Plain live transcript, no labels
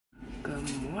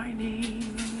Good morning.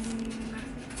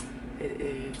 It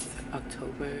is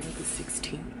October the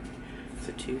 16th. It's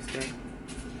a Tuesday.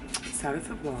 Decided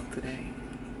to vlog today.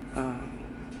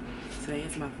 Today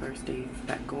is my first day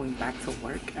going back to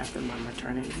work after my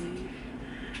maternity leave.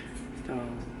 So,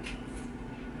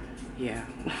 yeah.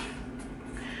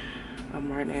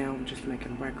 Right now I'm just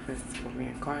making breakfast for me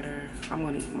and Carter. I'm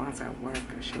gonna eat mine at work.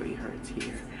 She'll eat hers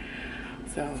here.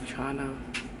 So I'm trying to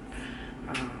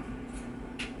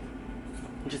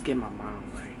just get my mind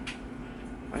right.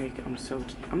 Like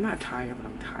I'm not tired, but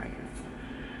I'm tired.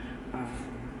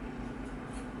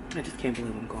 I just can't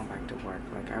believe I'm going back to work.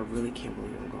 Like, I really can't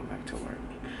believe I'm going back to work.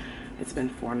 It's been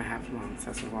 4.5 months.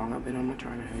 That's how long I've been on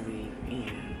maternity leave,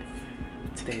 and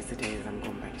today's the day that I'm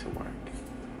going back to work.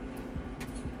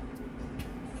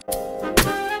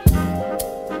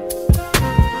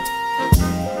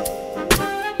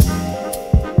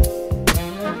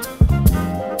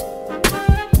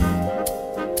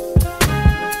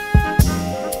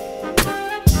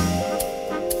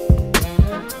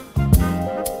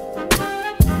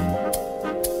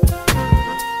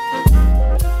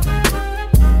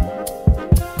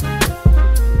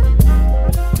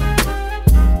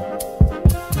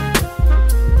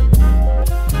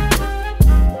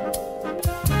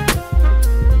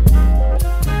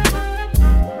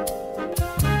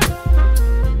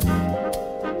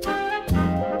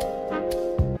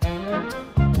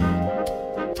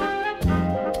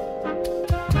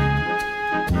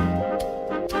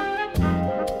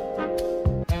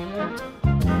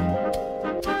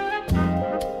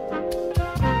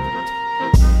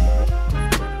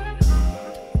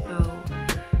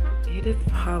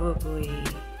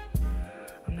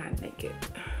 I'm not naked,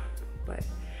 but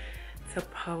so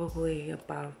probably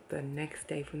about the next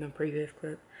day from the previous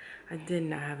clip, I did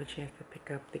not have a chance to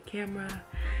pick up the camera.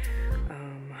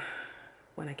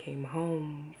 When I came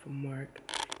home from work,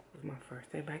 it was my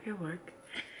first day back at work,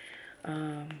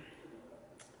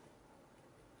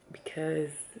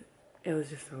 because it was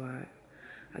just a lot.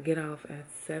 I get off at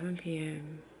 7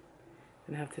 p.m.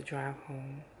 and have to drive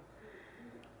home.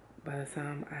 By the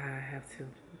time I have to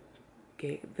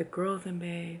get the girls in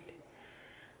bed,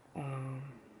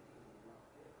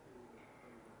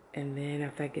 and then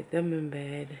after I get them in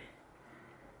bed,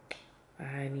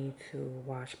 I need to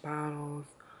wash bottles,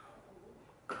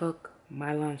 cook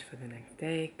my lunch for the next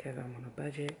day because I'm on a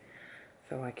budget,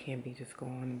 so I can't be just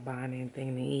going and buying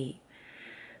anything to eat.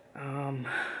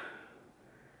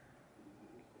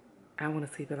 I want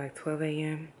to sleep at like 12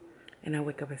 a.m. and I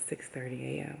wake up at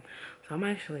 6:30 a.m. So I'm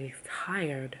actually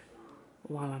tired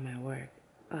while I'm at work,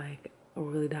 like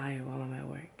really tired while I'm at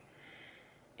work,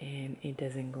 and it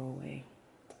doesn't go away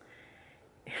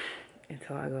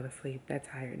until I go to sleep. That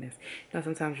tiredness, you know,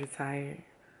 sometimes you're tired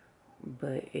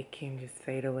but it can just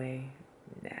fade away.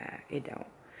 Nah, it don't.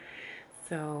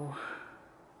 So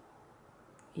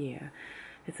yeah,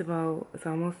 it's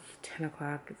almost 10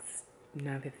 o'clock. It's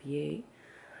 9:58,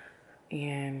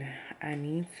 and I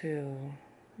need to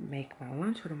make my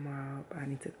lunch for tomorrow. I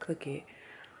need to cook it,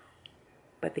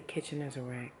 but the kitchen is a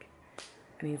wreck.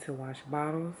 I need to wash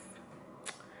bottles.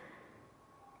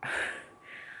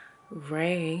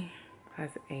 Ray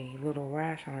has a little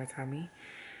rash on her tummy,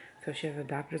 so she has a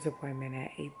doctor's appointment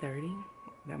at 8:30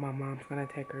 that my mom's gonna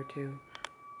take her to,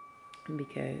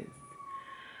 because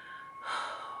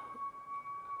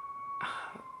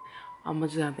I'm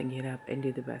just gonna have to get up and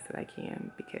do the best that I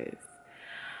can, because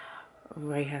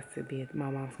Ray has to be my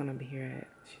mom's gonna be here at,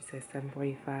 she says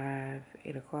 7:45,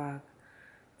 8 o'clock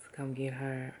to come get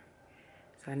her.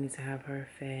 So I need to have her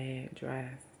fed,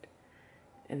 dressed.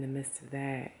 In the midst of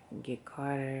that, get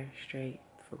Carter straight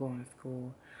for going to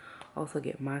school. Also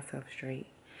get myself straight.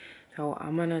 So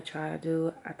I'm gonna try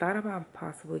to I thought about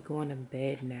possibly going to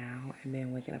bed now and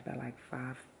then waking up at like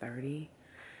 5:30.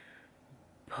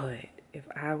 But if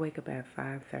I wake up at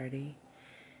 5:30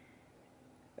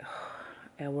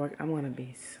 at work, I'm gonna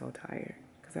be so tired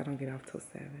because I don't get off till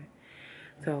 7.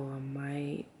 So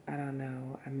I don't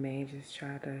know, I may just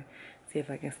try to see if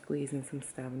I can squeeze in some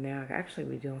stuff now. I could actually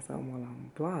be doing something while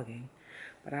I'm vlogging,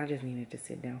 but I just needed to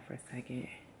sit down for a second.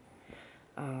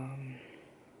 And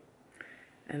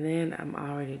then I'm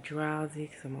already drowsy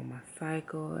because I'm on my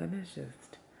cycle, and it's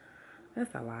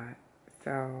a lot.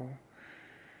 So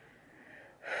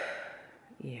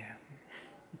yeah,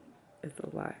 it's a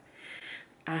lot.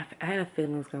 I had a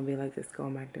feeling it was going to be like this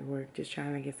going back to work, just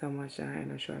trying to get so much done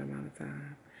in a short amount of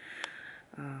time.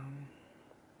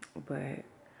 But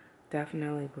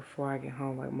definitely before I get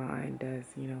home, like my aunt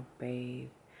does, you know,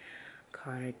 bathe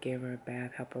Carter, give her a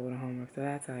bath, help her with her homework. So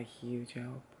that's a huge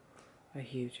help. But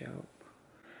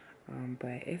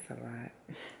it's a lot.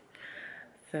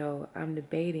 So I'm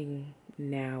debating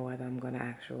now whether I'm gonna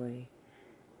actually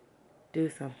do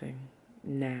something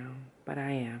now, but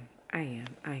I am.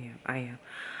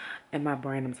 In my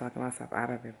brain, I'm talking myself out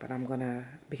of it, but I'm gonna,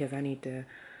 because I need to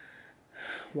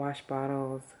wash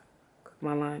bottles, cook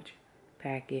my lunch,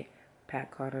 pack it,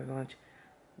 pack Carter's lunch,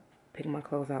 pick my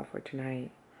clothes out for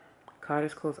tonight.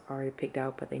 Carter's clothes are already picked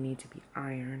out, but they need to be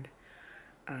ironed.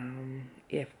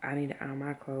 If I need to iron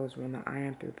my clothes, run the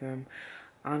iron through them.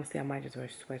 Honestly, I might just wear a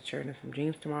sweatshirt and some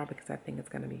jeans tomorrow because I think it's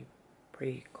gonna be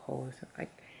pretty cold. So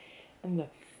like in the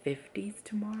 50s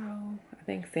tomorrow. I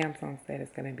think Samsung said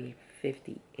it's gonna be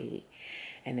 58.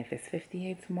 And if it's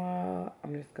 58 tomorrow,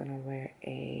 I'm just gonna wear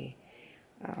a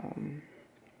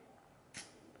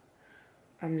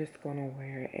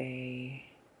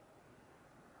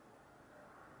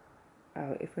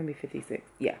oh, it's gonna be 56.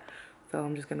 Yeah. So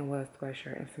I'm just gonna wear a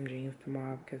sweatshirt and some jeans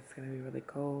tomorrow because it's gonna be really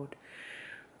cold.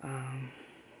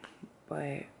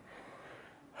 But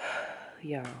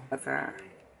y'all, that's alright.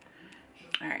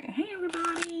 Alright, hey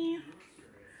everybody.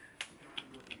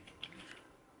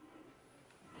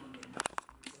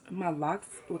 My locks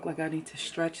look like I need to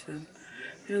stretch them.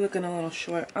 They're looking a little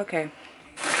short. Okay.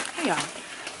 Hey y'all.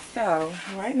 So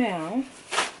right now,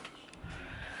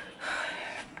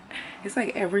 it's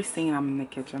like every scene I'm in the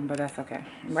kitchen, but that's okay.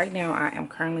 Right now I am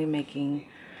currently making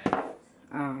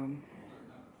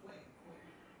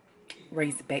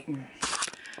raised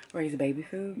baby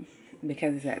food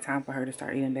because it's that time for her to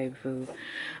start eating baby food.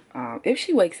 If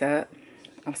she wakes up,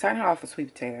 I'm starting her off with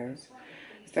sweet potatoes.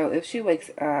 So if she wakes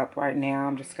up right now,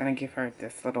 I'm just gonna give her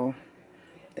this little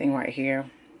thing right here.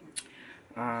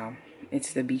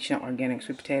 It's the Beach Nut Organic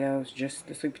sweet potatoes, just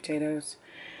the sweet potatoes.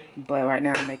 But right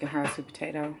now I'm making her a sweet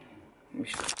potato.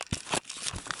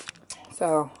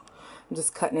 So I'm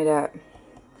just cutting it up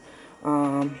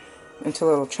into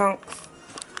little chunks.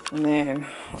 And then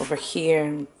over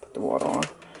here, put the water on.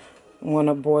 I want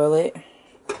to boil it.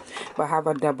 But I have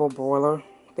a double boiler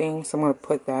thing, so I'm going to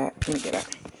put that. Let me get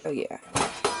it. Oh yeah.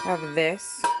 I have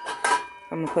this.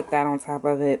 I'm going to put that on top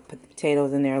of it. Put the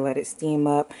potatoes in there, let it steam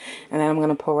up. And then I'm going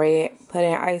to puree it. Put it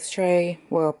in an ice tray.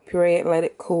 Well, puree it, let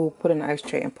it cool. Put it in an ice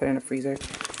tray and put it in the freezer.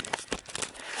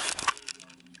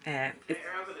 And the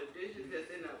dishes that's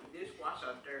in the dishwasher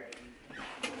are dirty.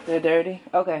 They're dirty?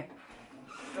 Okay.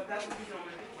 So that's what you're doing.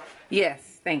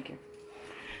 Yes, thank you.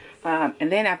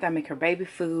 And then after I make her baby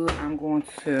food, I'm going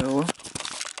to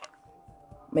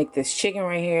make this chicken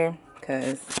right here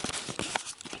because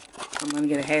I'm going to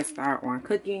get a head start on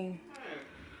cooking.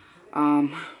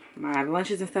 My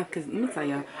lunches and stuff, because let me tell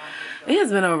y'all, it has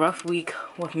been a rough week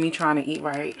with me trying to eat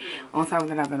right. On top of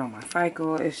that, I've been on my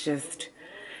cycle. It's just,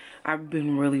 I've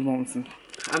been really wanting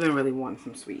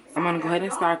some sweets. I'm gonna go ahead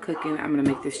and start cooking. I'm gonna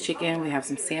make this chicken. We have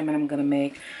some salmon I'm gonna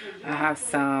make. I have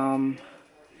some,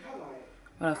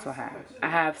 what else do I have? I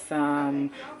have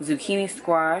some zucchini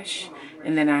squash,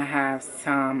 and then I have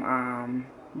some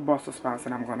Brussels sprouts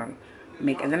that I'm gonna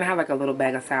make. And then I have like a little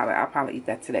bag of salad. I'll probably eat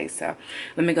that today. So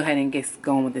let me go ahead and get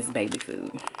going with this baby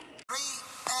food.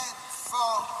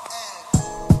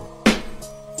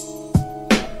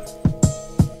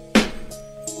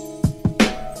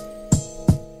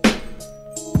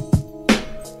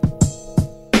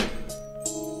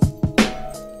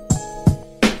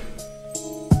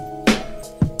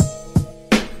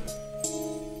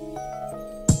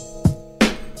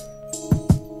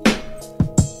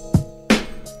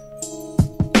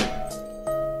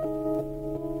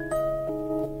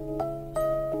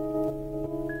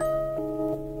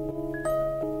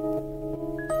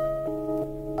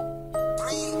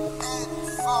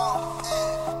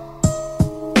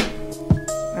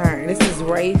 This is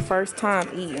Ray's first time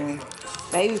eating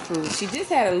baby food. She just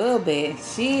had a little bit.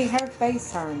 Her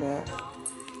face turned up.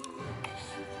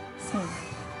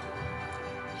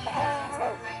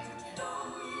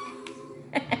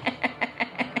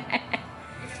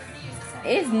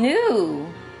 It's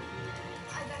new.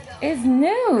 It's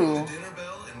new.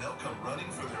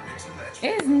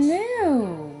 It's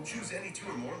new.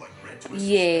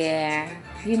 Yeah,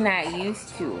 you're not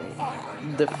used to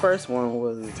it. The first one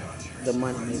was the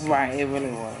money maker. Right, it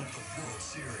really was.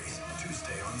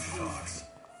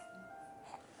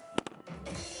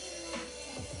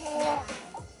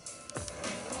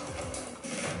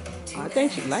 I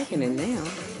think she's liking it now.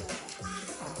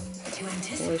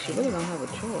 Well, she really don't have a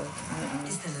choice.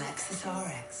 Is the Lexus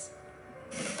RX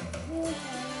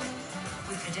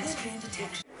with pedestrian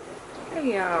detection.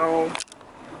 Hey y'all.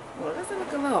 Well, does it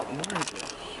look a little orange?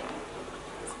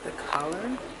 Is the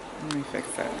color? Let me fix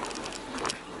that.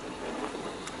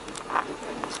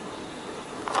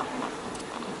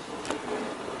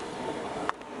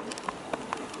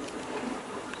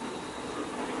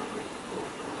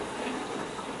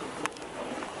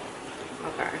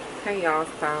 Okay. Hey y'all,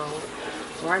 so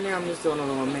right now I'm just doing a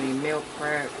little mini meal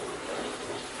prep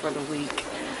for the week.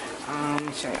 Let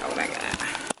me show y'all what I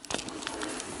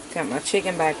got. Got my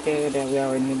chicken back there that we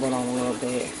already nibbled on a little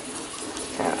bit.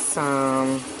 Got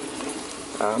some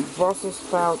Brussels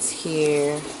sprouts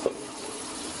here.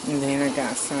 And then I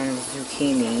got some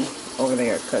zucchini over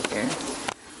there cooking.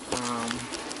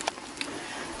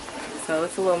 So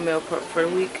it's a little meal prep for the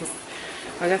week because,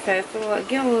 like I said, it's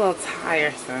getting a little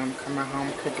tiresome coming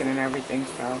home cooking and everything.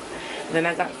 So then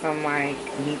I got some like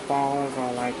meatballs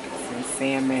or like some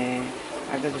salmon.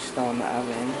 I could just throw in the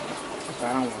oven. So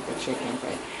I don't want the chicken,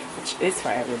 but it's for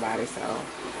everybody. So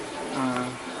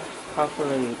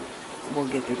hopefully we'll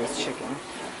get through this chicken.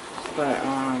 But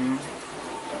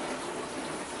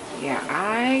yeah,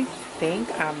 I think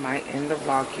I might end the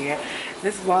vlog here.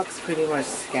 This vlog's pretty much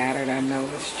scattered. I know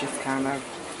it's just kind of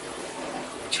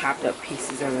chopped up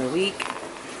pieces of the week.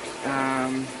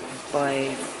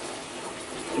 But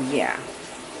yeah,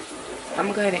 I'm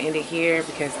gonna go ahead and end it here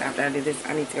because after I do this,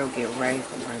 I need to go get ready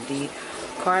for my D.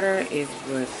 Carter is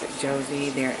with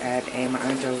Josie. They're at my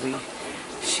Aunt Josie.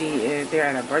 They're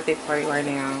at a birthday party right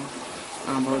now.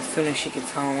 But as soon as she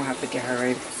gets home, I have to get her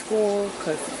ready for school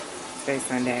because today's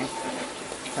Sunday.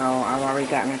 So I've already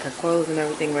gotten like her clothes and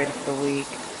everything ready for the week.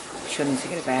 She'll need to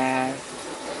get a bath.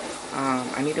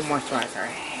 I need to moisturize her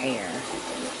hair.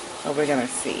 So we're gonna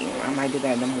see. I might do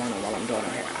that in the morning while I'm doing her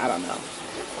hair. I don't know.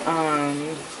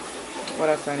 What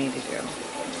else do I need to do?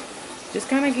 Just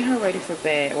kind of get her ready for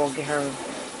bed. Or get her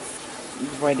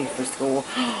ready for school.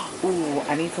 Ooh,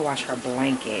 I need to wash her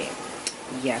blanket.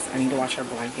 Yes, I need to wash her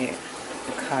blanket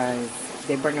because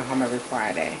they bring it home every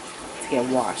Friday to get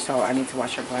washed. So I need to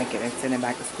wash her blanket and send it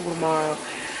back to school tomorrow.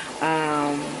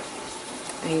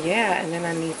 And yeah, and then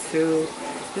I need to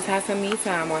just have some me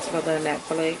time, watch a little bit of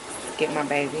Netflix, get my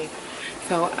baby.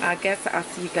 So I guess I'll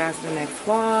see you guys in the next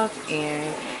vlog.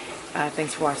 And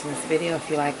thanks for watching this video. If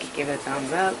you like, give it a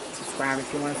thumbs up. Subscribe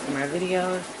if you want to see my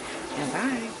videos. And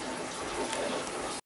bye.